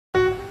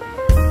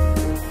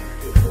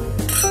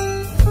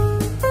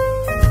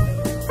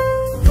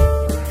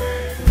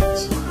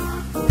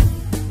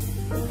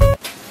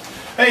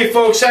Hey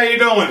folks, how you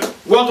doing?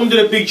 Welcome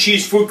to the Big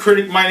Cheese Food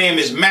Critic. My name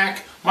is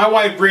Mac. My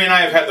wife Bree and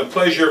I have had the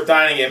pleasure of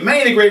dining at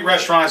many of the great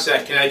restaurants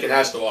that Connecticut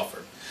has to offer.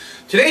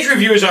 Today's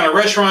review is on a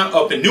restaurant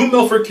up in New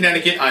Milford,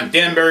 Connecticut on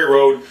Danbury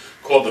Road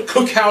called the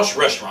Cookhouse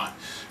Restaurant.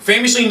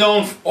 Famously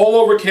known all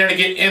over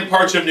Connecticut and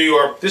parts of New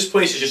York, this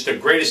place is just a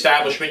great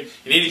establishment.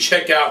 You need to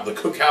check out the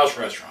Cookhouse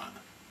Restaurant.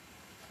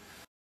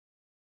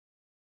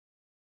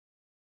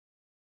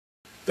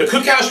 The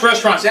Cookhouse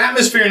Restaurant's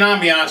atmosphere and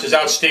ambiance is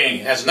outstanding.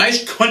 It has a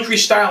nice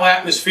country-style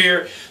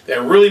atmosphere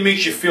that really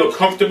makes you feel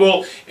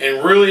comfortable,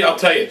 and really, I'll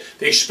tell you,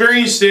 the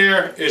experience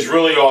there is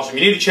really awesome.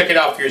 You need to check it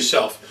out for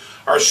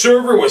yourself. Our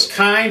server was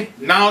kind,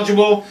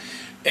 knowledgeable,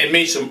 and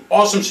made some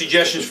awesome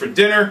suggestions for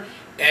dinner.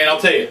 And I'll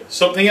tell you,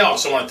 something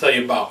else I want to tell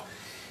you about.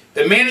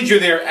 The manager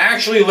there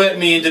actually let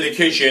me into the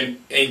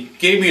kitchen and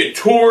gave me a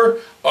tour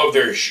of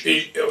their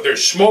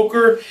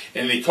smoker,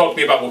 and they talked to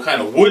me about what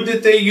kind of wood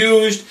that they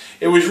used.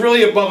 It was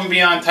really above and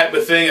beyond type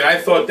of thing, and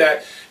I thought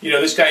that, you know,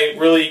 this guy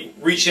really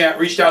reached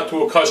out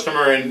to a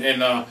customer and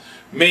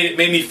made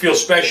me feel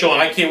special,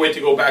 and I can't wait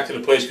to go back to the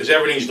place because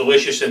everything's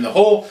delicious, and the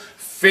whole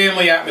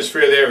family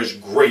atmosphere there is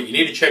great. You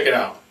need to check it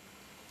out.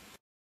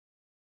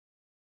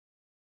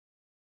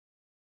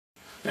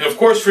 And of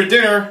course for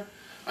dinner,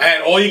 I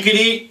had all you could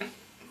eat,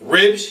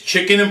 ribs,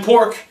 chicken and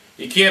pork.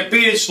 You can't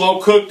beat it.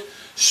 Slow cooked,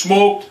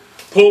 smoked,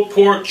 pulled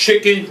pork,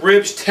 chicken,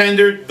 ribs,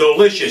 tender,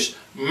 delicious.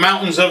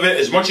 Mountains of it,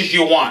 as much as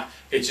you want.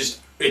 It's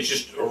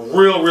just a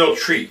real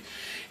treat.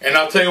 And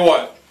I'll tell you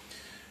what,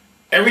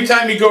 every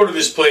time you go to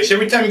this place,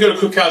 every time you go to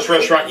Cookhouse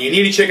Restaurant, you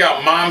need to check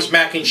out Mom's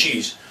Mac and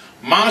Cheese.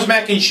 Mom's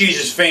Mac and Cheese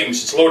is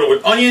famous. It's loaded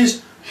with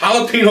onions,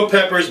 jalapeno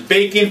peppers,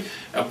 bacon,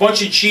 a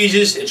bunch of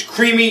cheeses. It's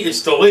creamy,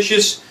 it's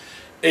delicious.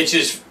 It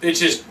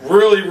just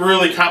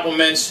really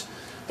complements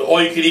the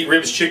all-you-can-eat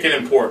ribs, chicken,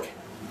 and pork.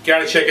 You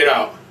gotta check it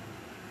out.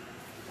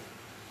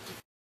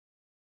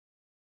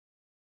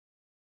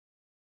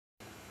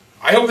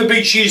 I hope the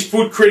Big Cheese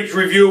Food Critic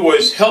review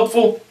was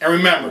helpful, and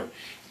remember,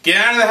 get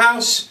out of the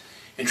house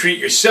and treat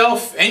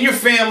yourself and your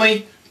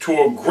family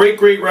to a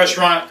great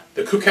restaurant,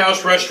 the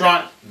Cookhouse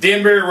Restaurant,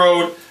 Danbury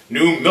Road,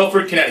 New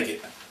Milford,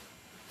 Connecticut.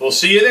 We'll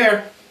see you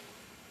there.